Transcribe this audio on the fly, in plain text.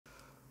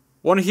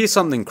Want to hear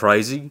something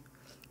crazy?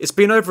 It's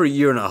been over a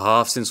year and a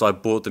half since I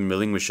bought the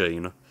milling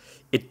machine.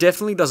 It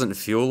definitely doesn't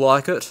feel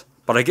like it,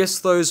 but I guess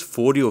those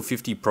 40 or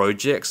 50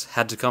 projects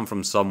had to come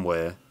from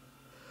somewhere.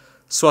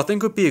 So I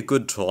think it would be a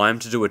good time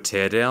to do a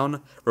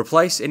teardown,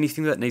 replace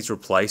anything that needs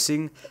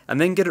replacing, and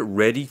then get it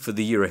ready for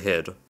the year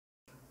ahead.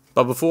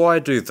 But before I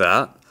do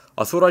that,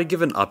 I thought I'd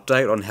give an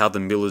update on how the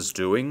mill is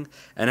doing,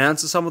 and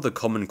answer some of the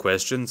common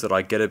questions that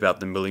I get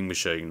about the milling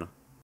machine.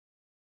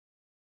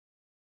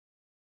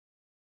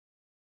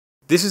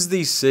 This is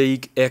the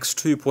Sieg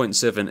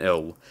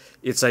X2.7L.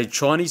 It's a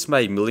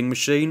Chinese-made milling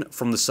machine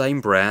from the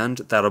same brand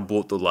that I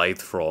bought the lathe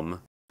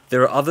from.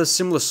 There are other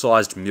similar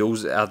sized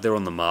mills out there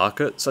on the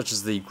market, such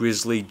as the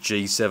Grizzly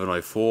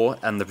G704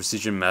 and the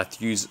Precision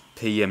Matthews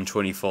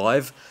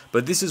PM25,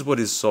 but this is what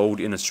is sold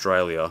in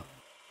Australia.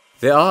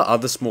 There are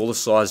other smaller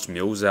sized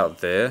mills out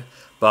there,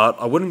 but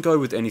I wouldn't go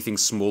with anything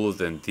smaller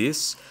than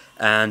this,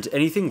 and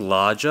anything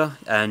larger,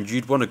 and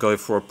you'd want to go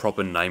for a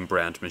proper name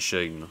brand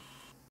machine.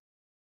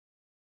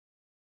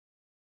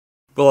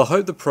 Well, I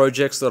hope the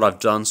projects that I've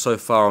done so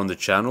far on the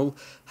channel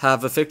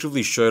have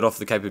effectively showed off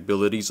the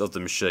capabilities of the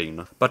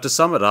machine, but to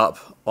sum it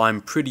up, I'm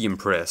pretty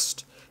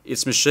impressed.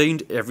 It's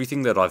machined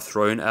everything that I've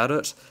thrown at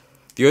it.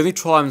 The only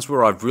times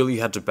where I've really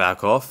had to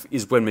back off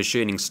is when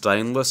machining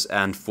stainless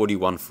and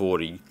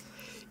 4140.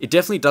 It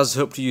definitely does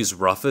help to use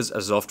roughers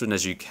as often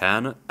as you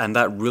can, and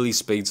that really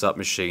speeds up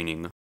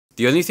machining.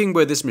 The only thing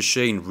where this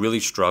machine really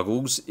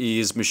struggles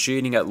is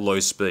machining at low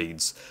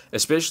speeds,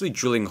 especially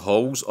drilling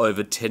holes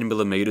over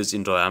 10mm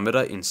in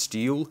diameter in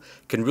steel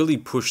can really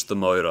push the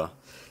motor.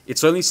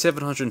 It's only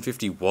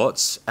 750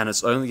 watts and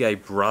it's only a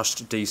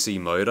brushed DC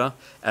motor,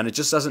 and it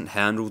just doesn't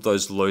handle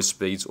those low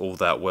speeds all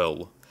that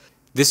well.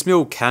 This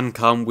mill can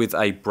come with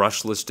a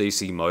brushless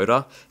DC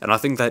motor, and I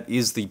think that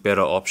is the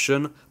better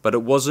option, but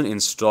it wasn't in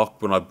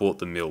stock when I bought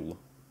the mill.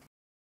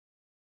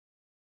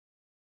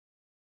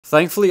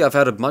 Thankfully, I've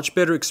had a much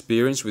better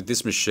experience with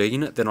this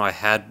machine than I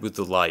had with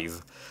the lathe.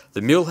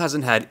 The mill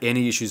hasn't had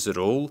any issues at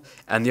all,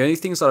 and the only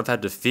things that I've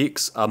had to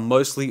fix are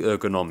mostly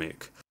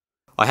ergonomic.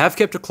 I have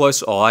kept a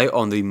close eye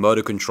on the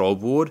motor control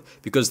board,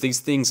 because these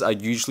things are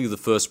usually the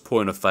first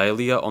point of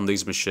failure on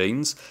these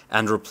machines,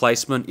 and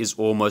replacement is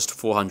almost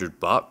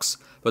 $400,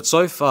 but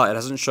so far it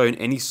hasn't shown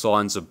any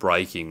signs of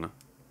breaking.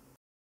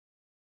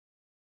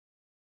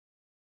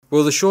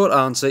 Well, the short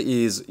answer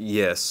is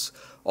yes.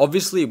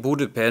 Obviously it will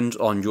depend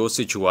on your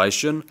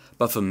situation,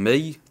 but for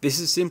me, this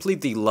is simply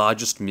the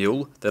largest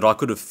mill that I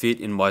could have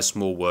fit in my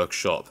small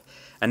workshop.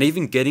 And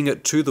even getting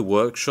it to the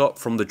workshop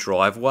from the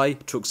driveway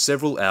took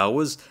several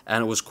hours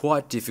and it was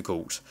quite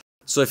difficult.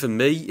 So for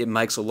me, it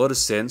makes a lot of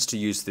sense to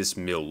use this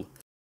mill.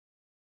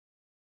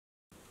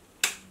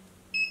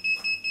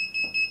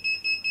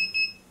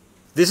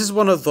 This is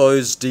one of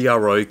those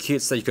DRO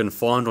kits that you can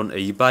find on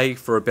eBay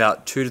for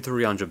about $200 to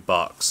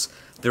 $300.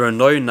 They're a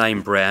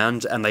no-name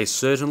brand, and they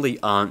certainly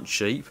aren't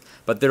cheap,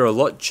 but they're a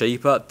lot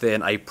cheaper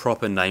than a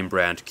proper name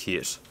brand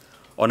kit.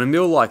 On a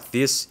mill like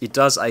this, it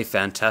does a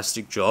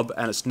fantastic job,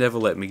 and it's never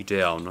let me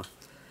down.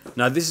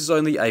 Now this is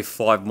only a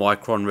 5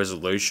 micron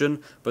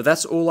resolution, but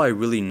that's all I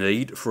really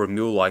need for a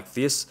mill like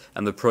this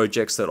and the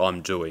projects that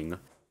I'm doing.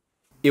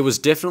 It was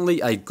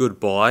definitely a good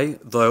buy,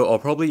 though I'll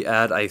probably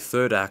add a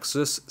third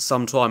axis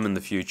sometime in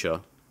the future.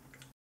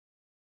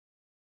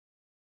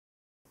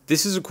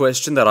 This is a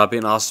question that I've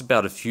been asked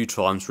about a few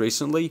times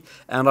recently,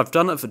 and I've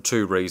done it for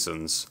two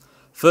reasons.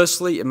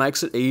 Firstly, it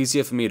makes it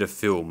easier for me to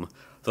film.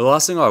 The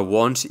last thing I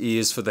want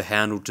is for the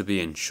handle to be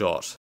in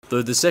shot.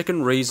 Though the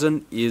second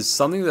reason is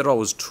something that I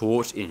was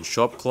taught in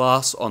shop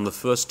class on the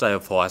first day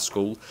of high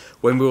school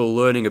when we were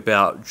learning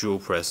about drill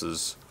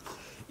presses.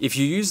 If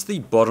you use the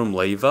bottom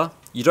lever,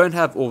 you don't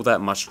have all that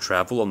much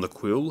travel on the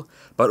quill,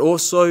 but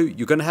also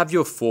you're going to have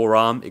your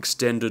forearm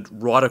extended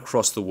right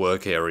across the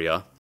work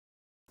area.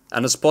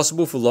 And it's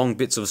possible for long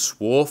bits of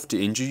swarf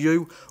to injure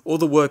you, or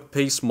the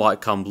workpiece might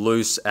come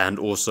loose and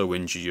also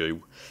injure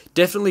you.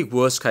 Definitely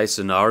worst case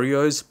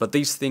scenarios, but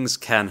these things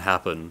can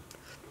happen.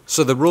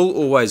 So the rule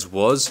always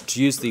was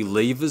to use the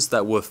levers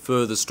that were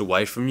furthest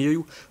away from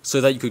you,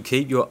 so that you could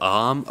keep your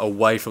arm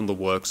away from the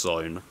work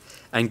zone.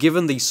 And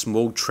given the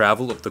small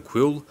travel of the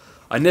quill,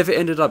 I never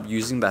ended up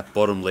using that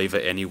bottom lever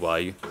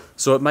anyway,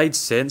 so it made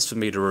sense for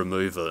me to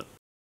remove it.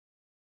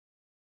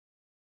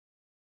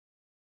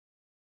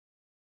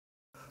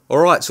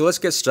 Alright, so let's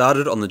get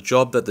started on the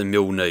job that the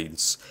mill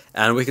needs,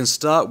 and we can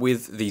start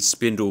with the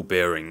spindle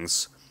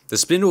bearings. The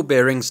spindle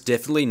bearings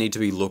definitely need to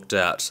be looked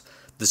at.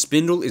 The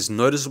spindle is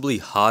noticeably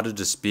harder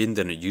to spin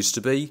than it used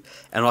to be,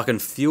 and I can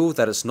feel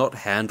that it's not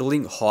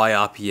handling high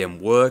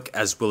RPM work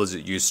as well as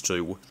it used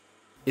to.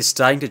 It's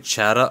starting to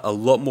chatter a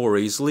lot more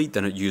easily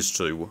than it used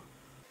to.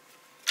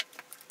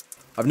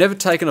 I've never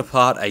taken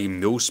apart a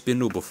mill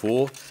spindle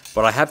before,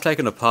 but I have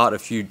taken apart a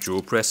few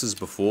drill presses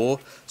before,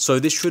 so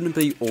this shouldn't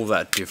be all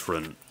that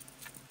different.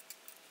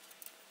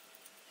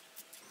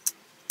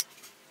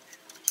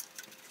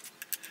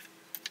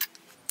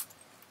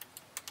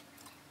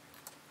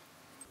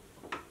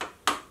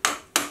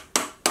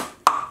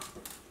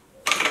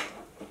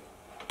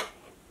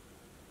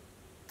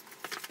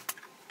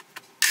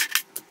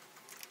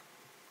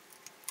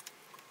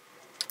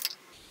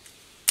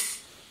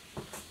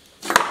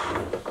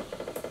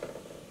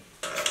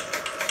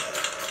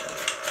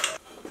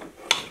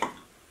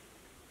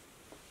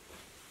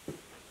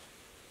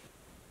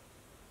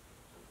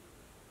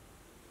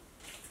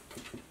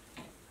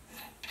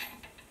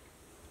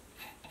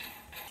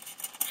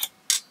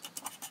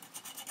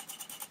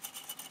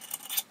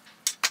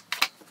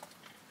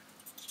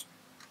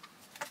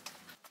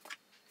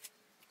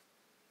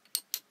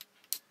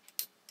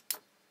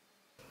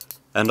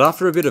 And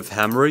after a bit of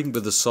hammering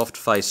with a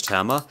soft-faced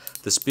hammer,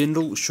 the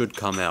spindle should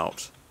come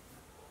out.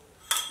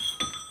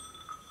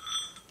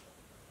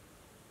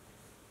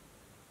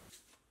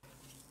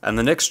 And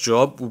the next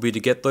job will be to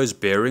get those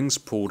bearings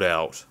pulled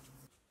out.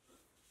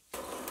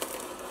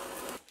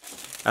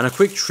 And a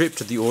quick trip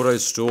to the auto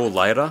store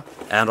later,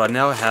 and I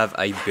now have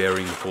a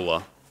bearing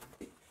puller.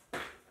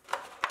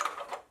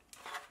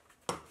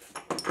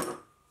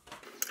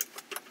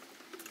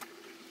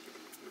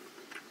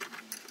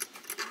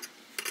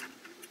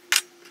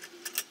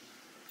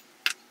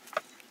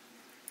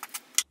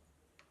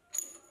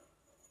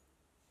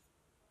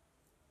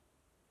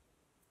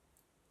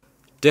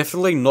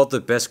 Definitely not the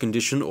best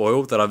condition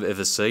oil that I've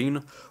ever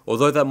seen,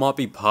 although that might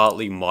be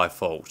partly my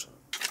fault.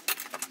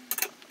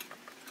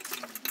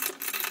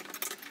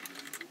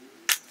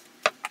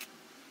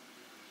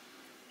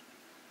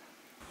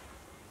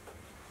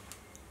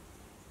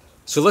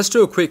 So let's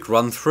do a quick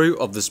run through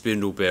of the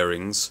spindle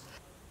bearings.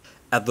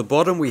 At the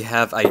bottom we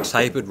have a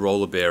tapered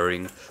roller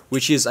bearing,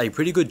 which is a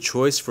pretty good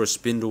choice for a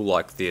spindle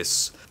like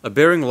this. A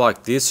bearing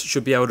like this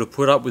should be able to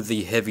put up with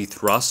the heavy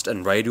thrust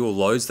and radial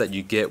loads that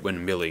you get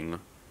when milling.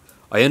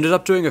 I ended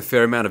up doing a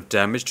fair amount of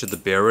damage to the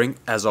bearing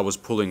as I was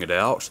pulling it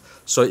out,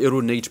 so it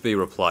will need to be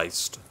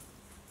replaced.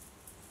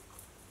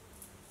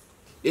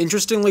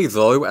 Interestingly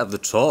though, at the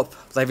top,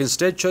 they've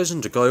instead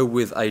chosen to go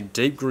with a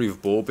deep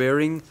groove ball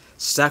bearing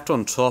stacked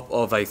on top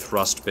of a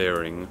thrust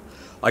bearing.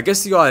 I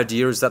guess the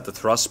idea is that the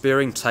thrust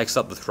bearing takes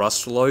up the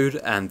thrust load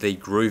and the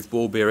groove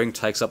ball bearing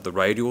takes up the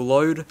radial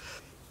load.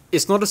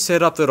 It's not a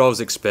setup that I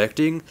was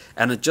expecting,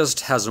 and it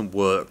just hasn't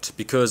worked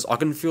because I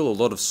can feel a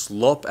lot of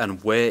slop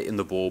and wear in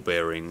the ball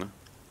bearing.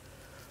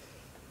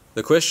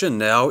 The question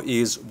now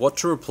is what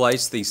to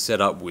replace the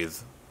setup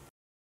with.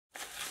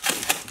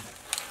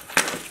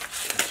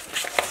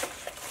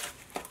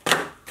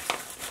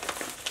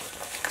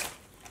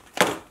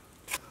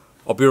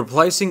 I'll be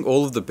replacing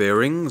all of the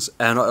bearings,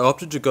 and I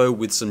opted to go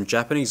with some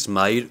Japanese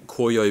made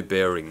Koyo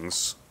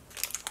bearings.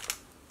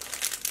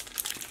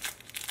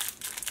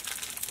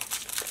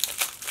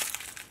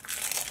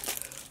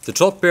 The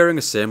top bearing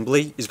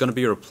assembly is going to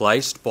be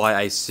replaced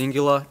by a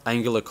singular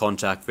angular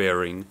contact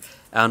bearing,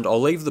 and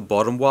I'll leave the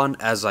bottom one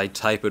as a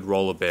tapered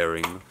roller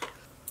bearing.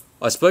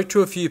 I spoke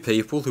to a few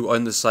people who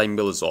own the same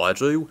mill as I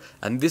do,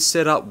 and this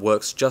setup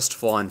works just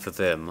fine for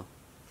them.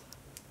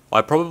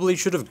 I probably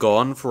should have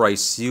gone for a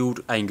sealed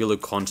angular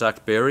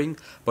contact bearing,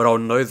 but I'll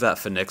know that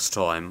for next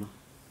time.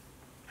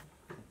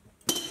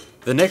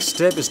 The next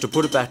step is to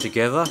put it back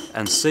together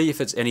and see if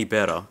it's any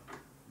better.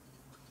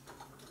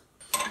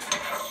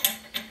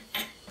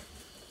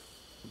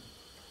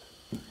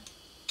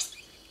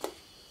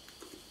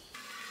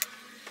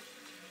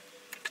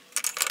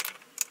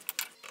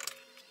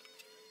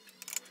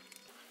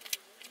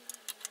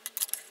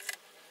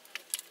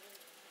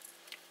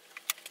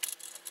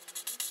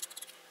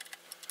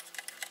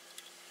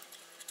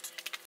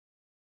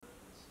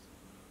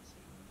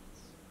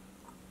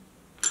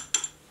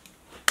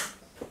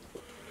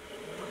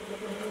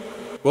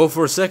 Well,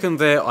 for a second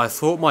there, I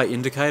thought my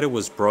indicator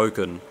was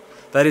broken.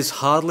 That is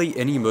hardly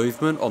any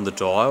movement on the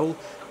dial,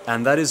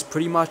 and that is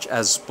pretty much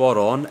as spot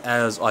on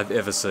as I've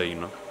ever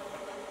seen.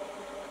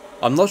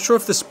 I'm not sure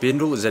if the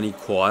spindle is any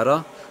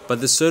quieter, but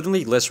there's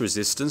certainly less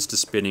resistance to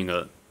spinning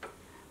it.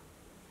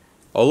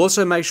 I'll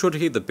also make sure to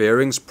keep the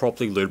bearings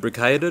properly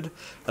lubricated,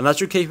 and that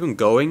should keep them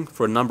going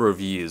for a number of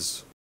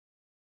years.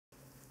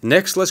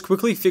 Next, let's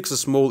quickly fix a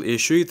small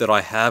issue that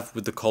I have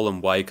with the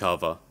column way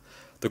cover.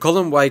 The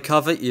column way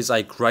cover is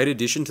a great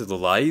addition to the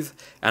lathe,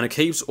 and it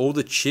keeps all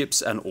the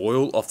chips and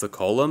oil off the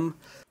column,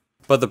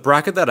 but the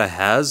bracket that it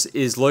has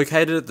is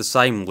located at the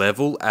same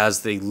level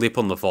as the lip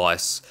on the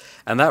vise,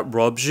 and that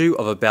robs you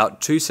of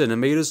about 2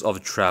 centimeters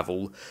of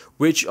travel,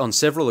 which on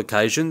several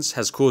occasions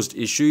has caused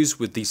issues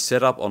with the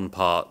setup on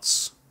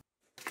parts.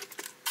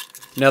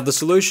 Now the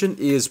solution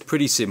is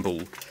pretty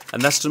simple,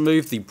 and that's to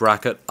move the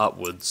bracket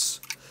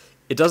upwards.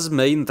 It does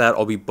mean that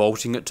I'll be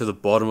bolting it to the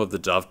bottom of the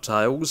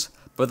dovetails,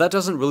 but that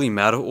doesn't really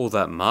matter all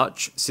that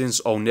much,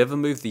 since I'll never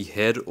move the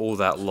head all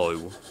that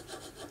low.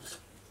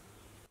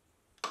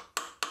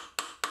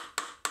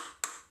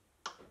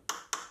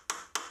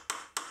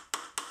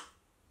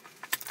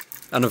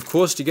 And of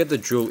course, to get the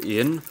drill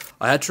in,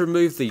 I had to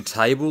remove the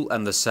table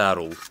and the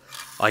saddle.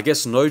 I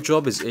guess no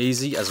job is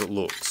easy as it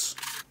looks.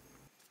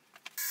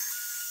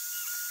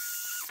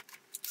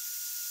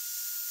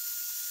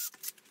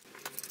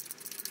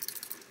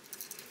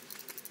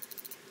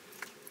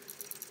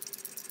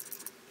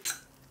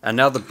 And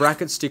now the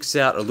bracket sticks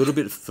out a little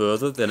bit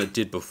further than it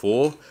did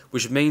before,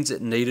 which means it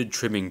needed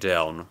trimming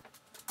down.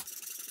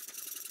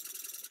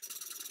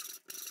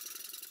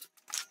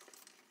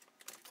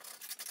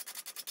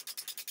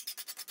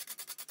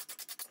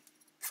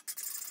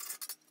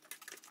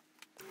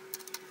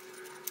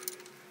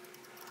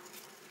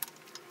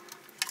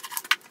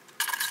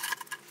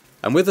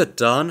 And with it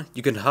done,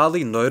 you can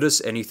hardly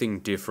notice anything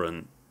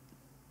different.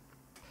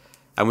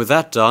 And with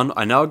that done,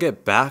 I now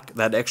get back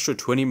that extra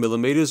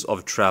 20mm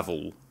of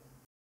travel.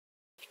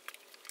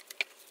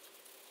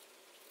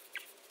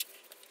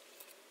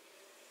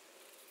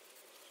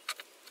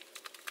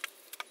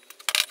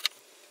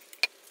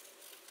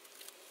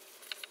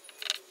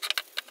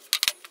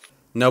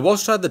 Now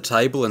whilst I had the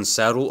table and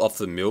saddle off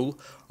the mill,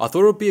 I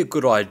thought it would be a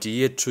good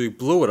idea to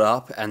glue it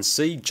up and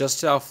see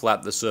just how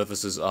flat the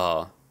surfaces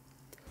are.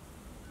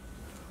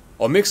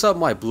 I'll mix up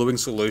my bluing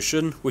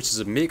solution, which is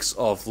a mix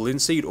of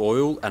linseed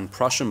oil and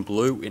Prussian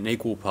blue in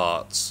equal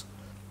parts.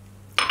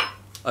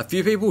 A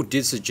few people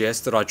did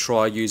suggest that I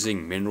try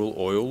using mineral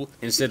oil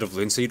instead of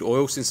linseed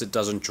oil since it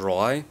doesn't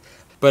dry,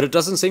 but it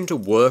doesn't seem to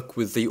work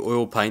with the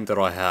oil paint that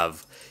I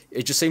have.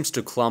 It just seems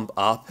to clump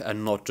up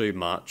and not do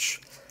much.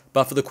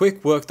 But for the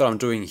quick work that I'm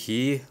doing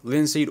here,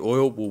 linseed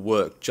oil will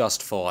work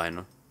just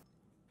fine.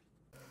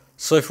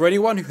 So for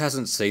anyone who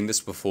hasn't seen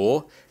this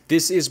before,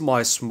 this is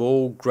my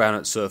small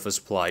granite surface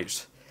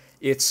plate.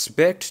 It's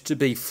spec'd to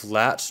be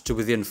flat to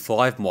within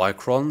 5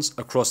 microns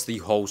across the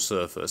whole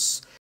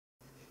surface.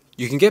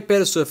 You can get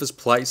better surface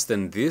plates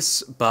than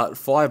this, but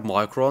 5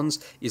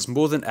 microns is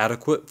more than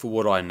adequate for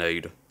what I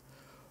need.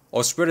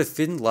 I'll spread a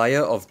thin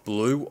layer of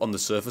blue on the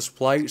surface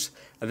plate,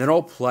 and then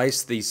I'll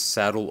place the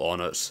saddle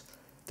on it.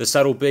 The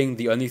saddle being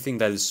the only thing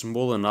that is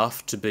small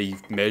enough to be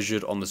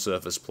measured on the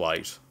surface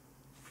plate.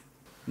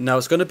 Now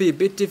it's going to be a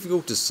bit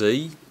difficult to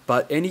see,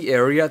 but any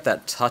area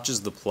that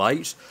touches the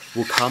plate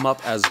will come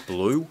up as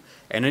blue,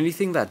 and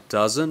anything that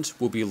doesn't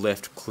will be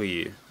left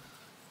clear.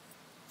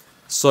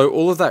 So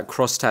all of that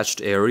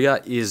cross-hatched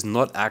area is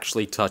not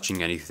actually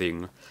touching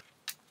anything.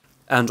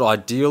 And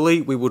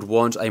ideally we would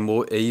want a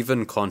more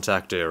even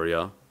contact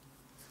area.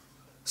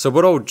 So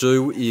what I'll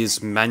do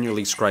is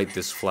manually scrape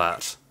this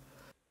flat.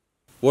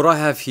 What I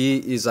have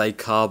here is a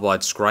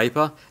carbide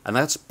scraper, and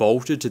that's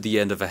bolted to the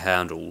end of a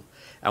handle.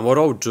 And what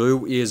I'll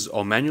do is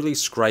I'll manually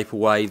scrape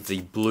away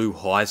the blue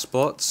high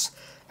spots,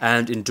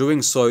 and in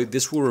doing so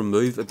this will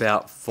remove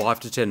about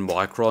 5 to 10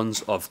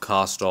 microns of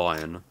cast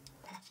iron.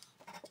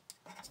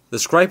 The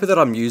scraper that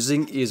I'm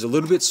using is a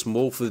little bit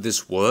small for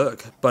this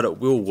work, but it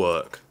will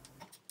work.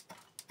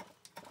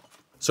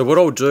 So what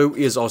I'll do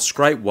is I'll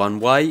scrape one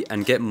way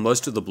and get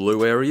most of the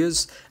blue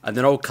areas, and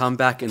then I'll come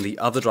back in the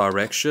other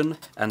direction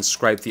and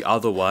scrape the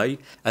other way,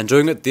 and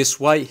doing it this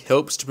way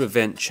helps to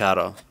prevent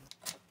chatter.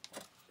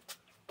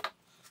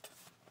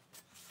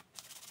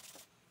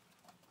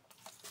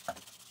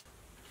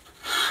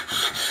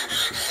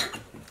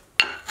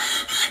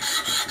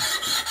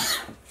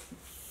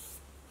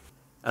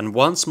 And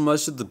once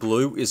most of the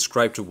blue is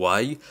scraped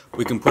away,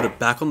 we can put it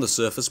back on the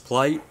surface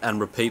plate and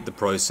repeat the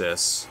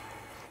process.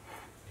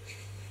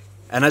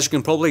 And as you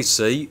can probably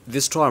see,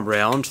 this time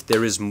round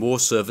there is more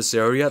surface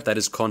area that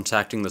is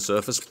contacting the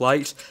surface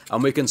plate,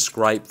 and we can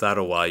scrape that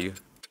away.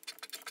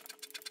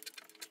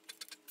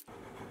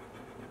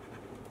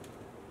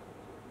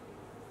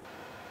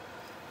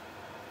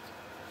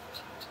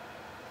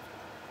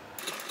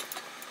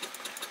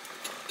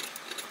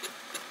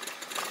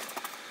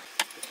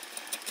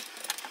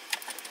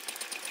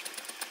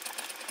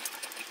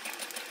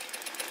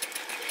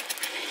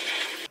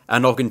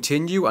 And I'll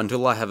continue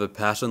until I have a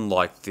pattern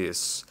like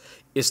this.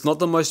 It's not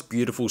the most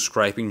beautiful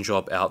scraping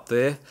job out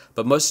there,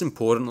 but most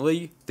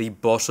importantly, the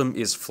bottom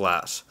is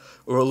flat,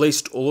 or at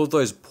least all of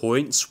those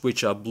points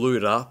which are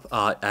blued up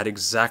are at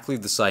exactly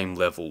the same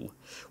level,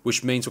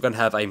 which means we're going to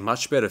have a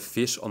much better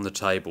fit on the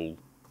table.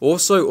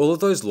 Also, all of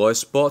those low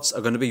spots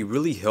are going to be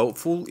really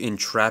helpful in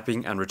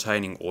trapping and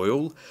retaining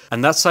oil,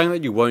 and that's something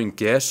that you won't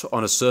get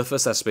on a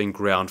surface that's been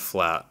ground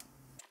flat.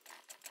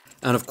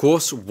 And of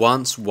course,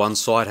 once one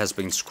side has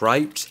been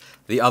scraped,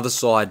 the other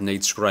side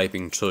needs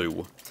scraping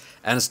too.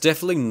 And it's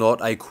definitely not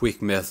a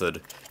quick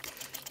method.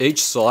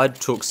 Each side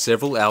took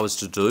several hours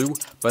to do,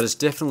 but it's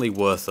definitely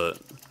worth it.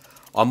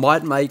 I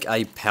might make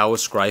a power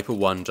scraper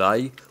one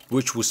day,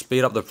 which will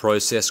speed up the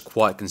process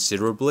quite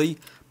considerably,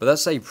 but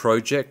that's a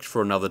project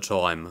for another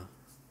time.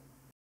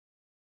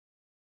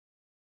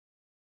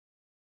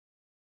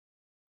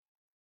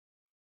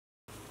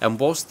 And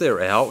whilst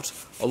they're out,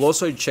 I'll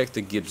also check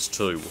the gibs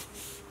too.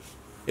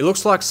 It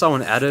looks like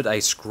someone added a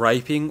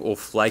scraping or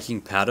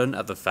flaking pattern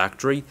at the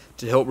factory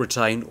to help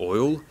retain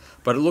oil,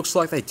 but it looks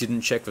like they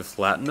didn't check for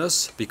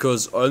flatness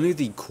because only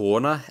the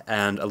corner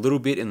and a little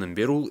bit in the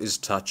middle is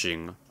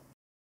touching.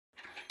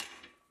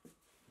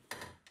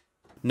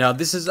 Now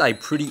this is a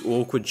pretty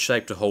awkward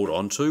shape to hold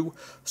onto,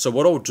 so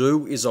what I'll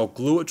do is I'll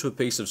glue it to a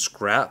piece of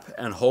scrap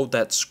and hold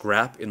that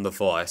scrap in the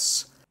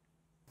vise.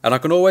 And I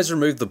can always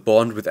remove the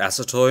bond with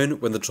acetone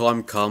when the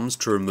time comes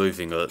to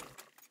removing it.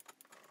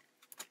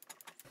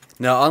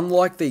 Now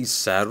unlike the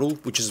saddle,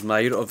 which is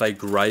made of a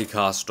grey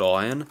cast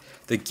iron,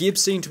 the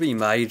gibs seem to be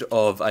made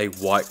of a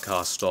white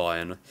cast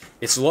iron.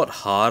 It's a lot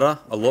harder,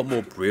 a lot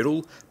more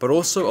brittle, but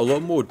also a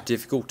lot more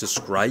difficult to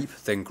scrape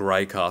than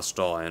grey cast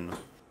iron.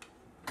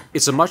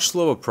 It's a much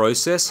slower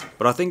process,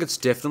 but I think it's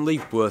definitely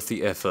worth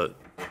the effort.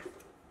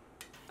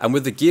 And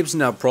with the gibs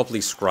now properly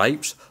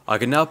scraped, I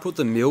can now put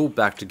the mill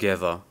back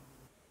together.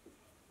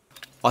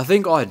 I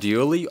think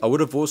ideally I would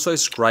have also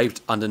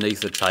scraped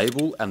underneath the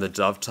table and the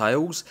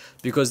dovetails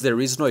because there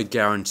is no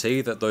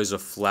guarantee that those are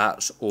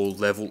flat or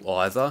level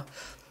either,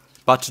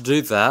 but to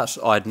do that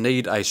I'd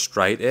need a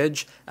straight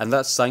edge, and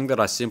that's something that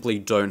I simply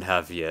don't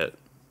have yet.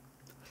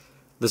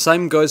 The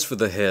same goes for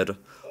the head.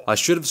 I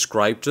should have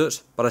scraped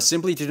it, but I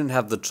simply didn't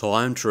have the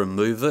time to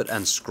remove it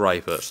and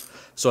scrape it,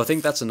 so I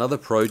think that's another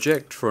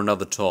project for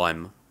another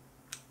time.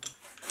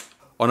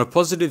 On a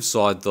positive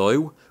side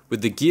though,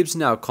 with the gibs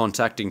now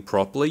contacting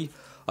properly,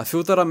 I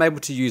feel that I'm able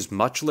to use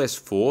much less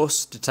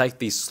force to take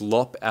the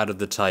slop out of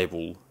the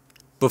table.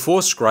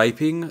 Before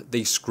scraping,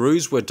 the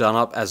screws were done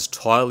up as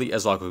tightly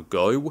as I could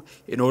go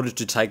in order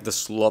to take the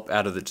slop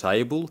out of the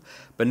table,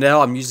 but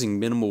now I'm using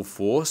minimal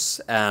force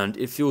and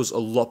it feels a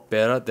lot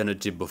better than it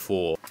did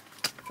before.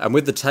 And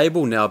with the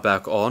table now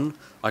back on,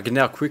 I can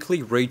now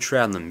quickly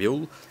retround the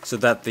mill so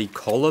that the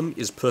column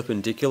is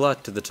perpendicular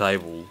to the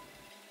table.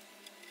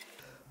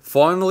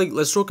 Finally,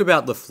 let's talk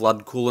about the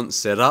flood coolant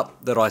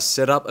setup that I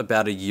set up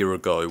about a year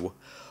ago.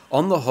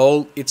 On the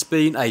whole, it's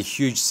been a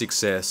huge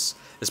success,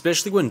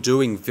 especially when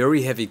doing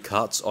very heavy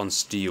cuts on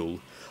steel.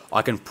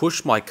 I can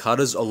push my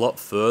cutters a lot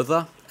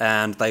further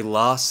and they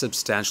last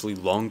substantially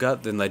longer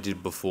than they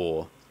did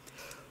before.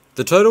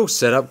 The total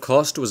setup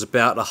cost was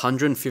about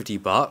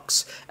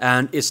 $150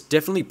 and it's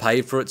definitely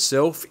paid for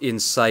itself in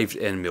saved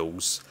end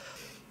mills.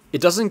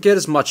 It doesn't get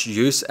as much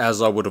use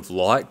as I would have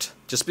liked,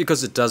 just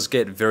because it does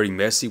get very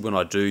messy when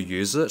I do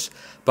use it,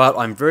 but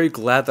I'm very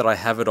glad that I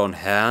have it on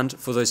hand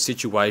for those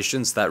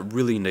situations that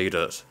really need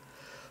it.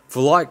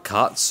 For light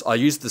cuts, I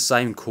use the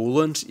same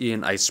coolant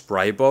in a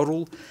spray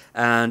bottle,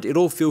 and it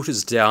all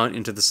filters down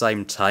into the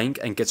same tank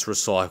and gets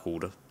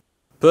recycled.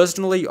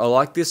 Personally, I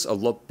like this a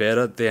lot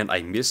better than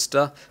a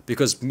mister,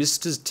 because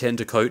misters tend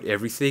to coat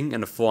everything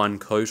in a fine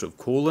coat of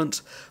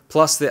coolant,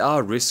 plus there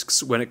are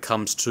risks when it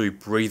comes to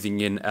breathing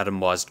in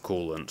atomized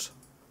coolant.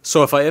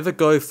 So if I ever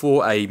go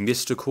for a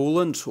mister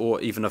coolant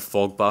or even a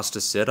fog buster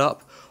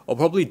setup, I'll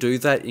probably do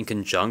that in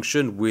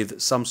conjunction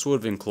with some sort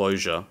of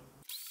enclosure.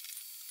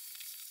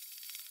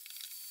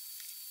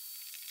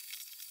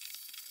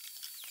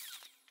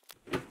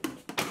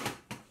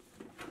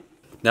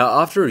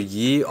 Now after a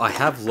year, I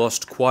have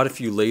lost quite a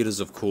few litres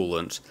of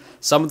coolant.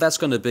 Some of that's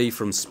going to be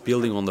from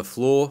spilling on the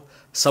floor,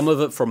 some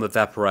of it from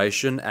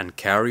evaporation and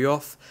carry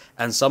off,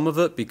 and some of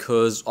it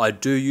because I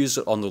do use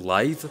it on the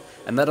lathe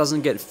and that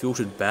doesn't get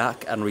filtered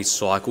back and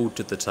recycled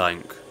to the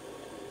tank.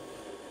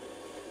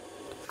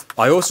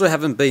 I also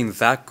haven't been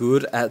that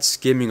good at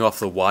skimming off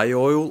the whey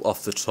oil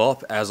off the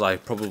top as I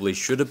probably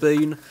should have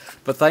been,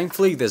 but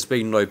thankfully there's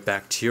been no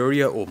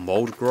bacteria or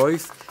mold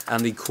growth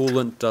and the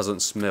coolant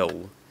doesn't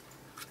smell.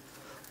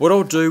 What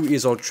I'll do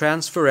is I'll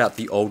transfer out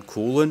the old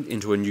coolant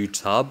into a new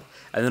tub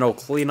and then I'll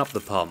clean up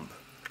the pump.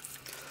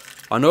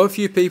 I know a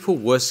few people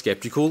were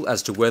skeptical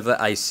as to whether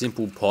a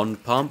simple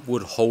pond pump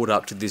would hold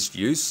up to this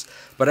use,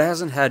 but it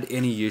hasn't had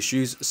any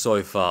issues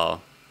so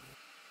far.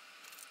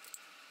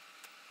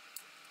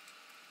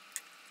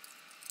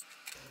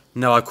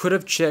 Now I could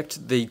have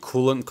checked the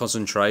coolant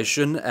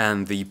concentration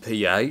and the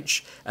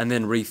pH and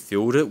then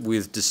refilled it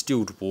with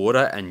distilled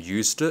water and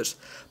used it,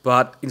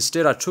 but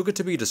instead I took it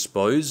to be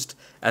disposed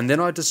and then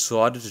I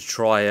decided to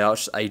try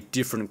out a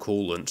different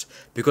coolant,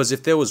 because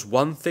if there was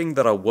one thing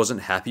that I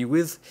wasn't happy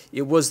with,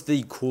 it was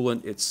the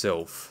coolant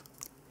itself.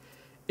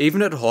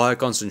 Even at higher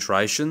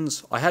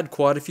concentrations, I had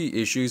quite a few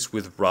issues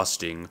with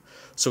rusting,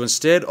 so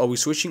instead I'll be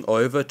switching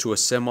over to a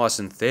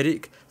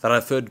semi-synthetic that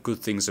I've heard good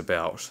things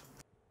about.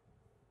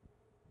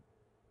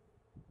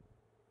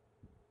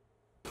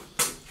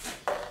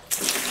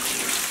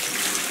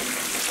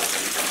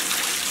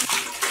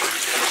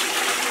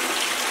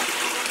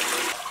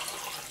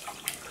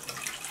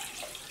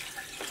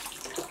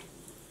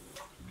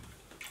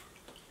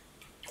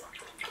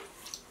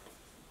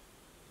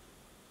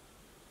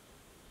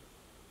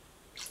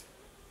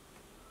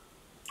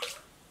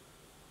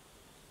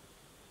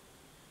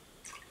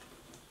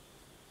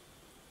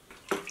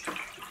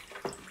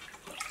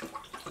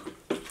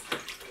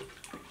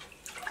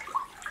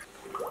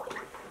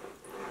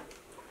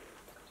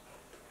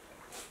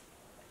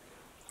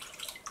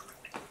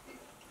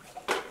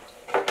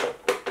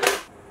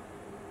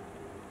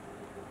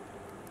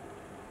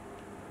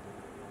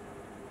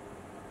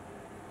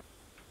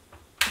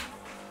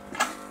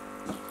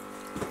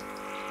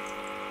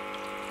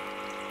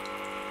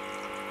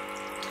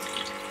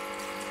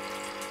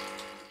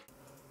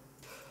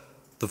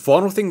 The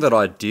final thing that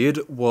I did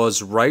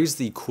was raise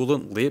the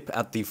coolant lip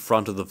at the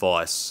front of the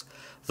vise.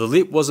 The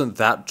lip wasn't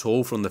that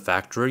tall from the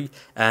factory,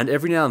 and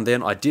every now and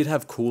then I did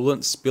have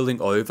coolant spilling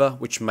over,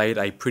 which made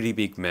a pretty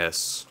big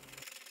mess.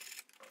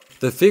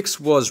 The fix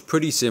was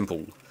pretty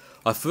simple.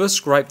 I first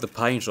scraped the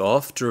paint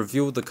off to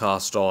reveal the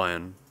cast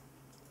iron.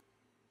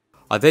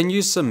 I then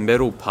used some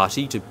metal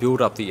putty to build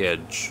up the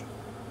edge.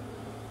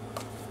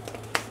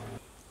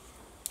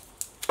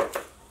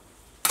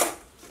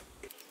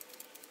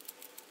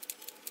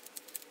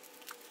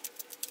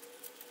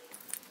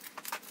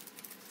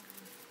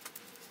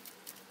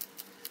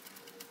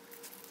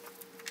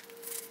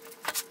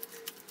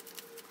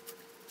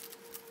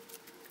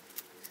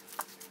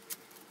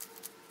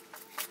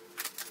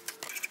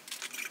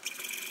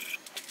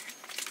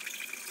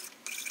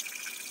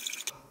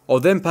 I'll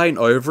then paint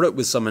over it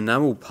with some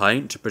enamel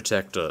paint to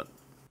protect it.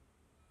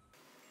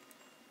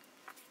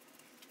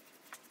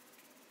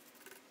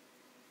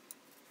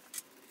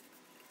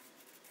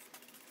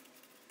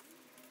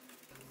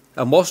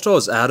 And whilst I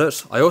was at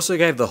it, I also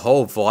gave the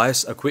whole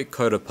vise a quick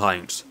coat of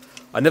paint.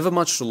 I never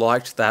much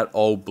liked that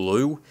old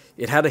blue.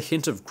 It had a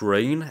hint of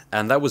green,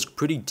 and that was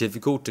pretty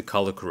difficult to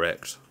colour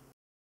correct.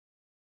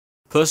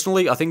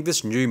 Personally, I think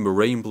this new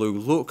marine blue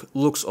look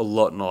looks a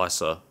lot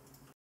nicer.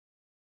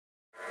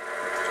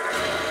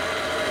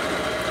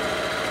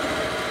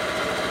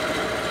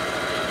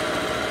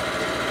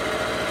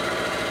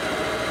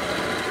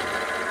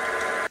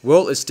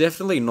 Well, it's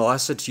definitely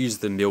nicer to use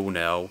the mill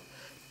now.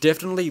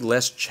 Definitely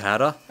less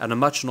chatter and a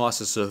much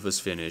nicer surface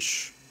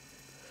finish.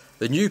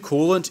 The new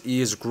coolant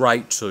is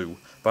great too,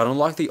 but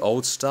unlike the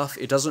old stuff,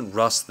 it doesn't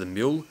rust the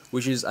mill,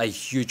 which is a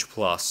huge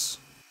plus.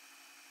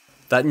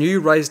 That new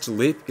raised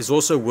lip is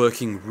also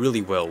working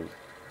really well.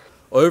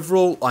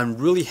 Overall, I'm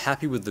really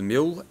happy with the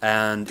mill,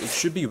 and it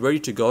should be ready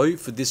to go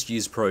for this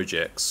year's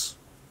projects.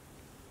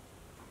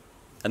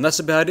 And that's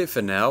about it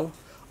for now.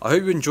 I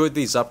hope you enjoyed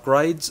these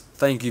upgrades.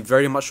 Thank you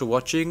very much for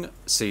watching.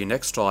 See you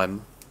next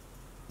time.